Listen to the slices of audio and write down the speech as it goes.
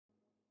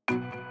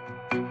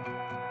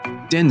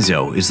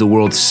DENSO is the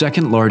world's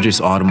second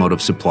largest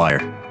automotive supplier.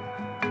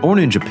 Born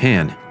in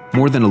Japan,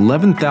 more than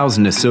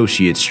 11,000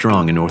 associates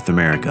strong in North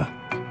America.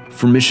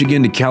 From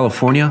Michigan to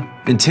California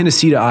and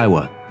Tennessee to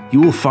Iowa, you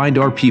will find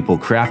our people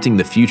crafting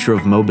the future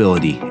of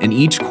mobility in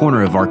each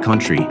corner of our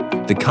country,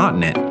 the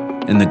continent,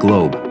 and the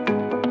globe.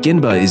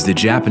 Genba is the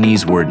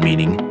Japanese word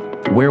meaning,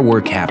 where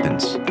work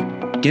happens.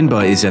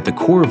 Genba is at the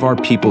core of our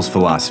people's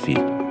philosophy.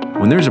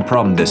 When there's a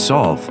problem to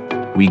solve,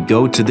 we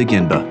go to the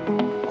Genba.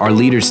 Our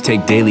leaders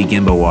take daily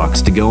Genba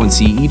walks to go and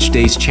see each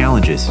day's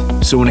challenges.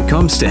 So when it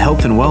comes to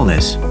health and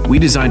wellness, we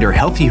designed our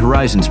Healthy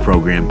Horizons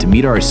program to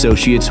meet our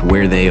associates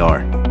where they are.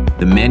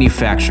 The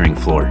manufacturing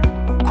floor,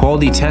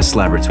 quality test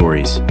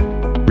laboratories,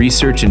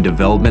 research and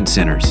development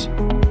centers,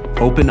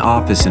 open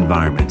office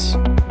environments,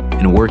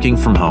 and working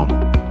from home.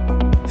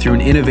 Through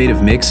an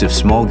innovative mix of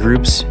small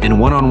groups and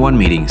one-on-one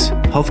meetings,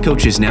 health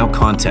coaches now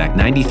contact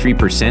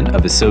 93%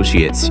 of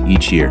associates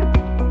each year.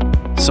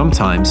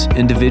 Sometimes,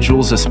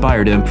 individuals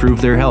aspire to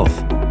improve their health.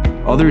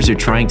 Others are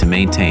trying to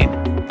maintain.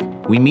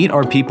 We meet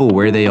our people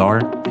where they are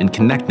and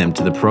connect them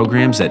to the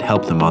programs that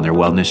help them on their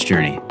wellness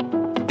journey.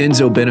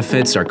 DENSO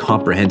benefits are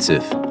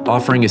comprehensive,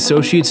 offering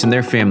associates and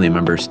their family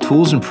members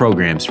tools and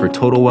programs for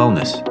total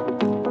wellness,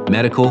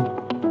 medical,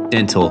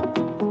 dental,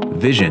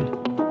 vision,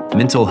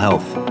 mental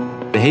health,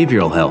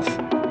 behavioral health,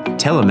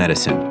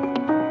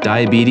 telemedicine,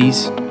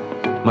 diabetes,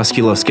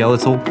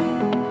 musculoskeletal,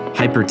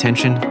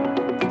 hypertension,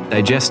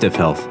 digestive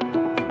health,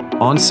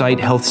 on-site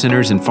health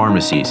centers and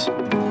pharmacies,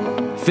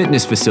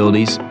 fitness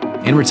facilities,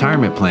 and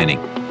retirement planning.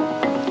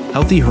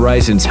 Healthy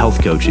Horizons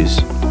health coaches,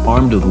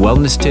 armed with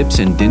wellness tips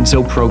and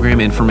DENSO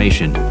program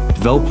information,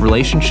 develop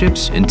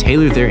relationships and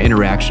tailor their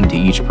interaction to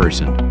each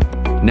person.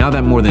 Now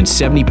that more than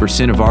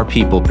 70% of our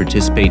people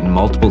participate in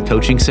multiple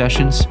coaching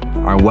sessions,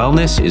 our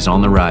wellness is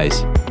on the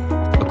rise.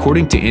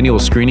 According to annual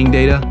screening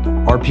data,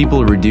 our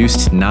people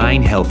reduced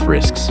 9 health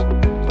risks.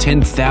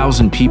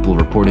 10,000 people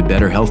reported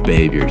better health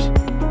behaviors.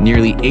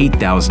 Nearly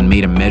 8,000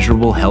 made a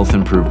measurable health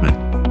improvement.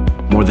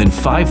 More than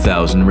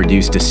 5,000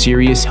 reduced a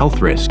serious health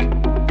risk.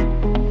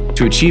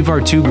 To achieve our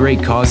two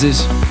great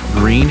causes,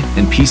 green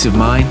and peace of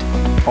mind,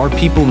 our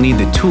people need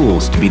the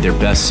tools to be their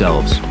best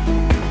selves.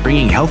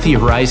 Bringing Healthy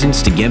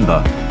Horizons to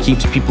Genba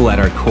keeps people at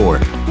our core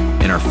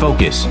and our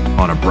focus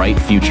on a bright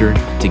future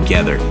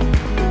together.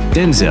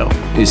 DENSO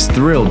is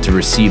thrilled to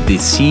receive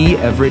the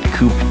Everett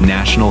Koop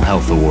National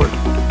Health Award,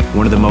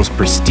 one of the most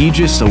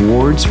prestigious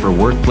awards for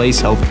workplace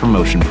health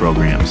promotion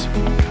programs.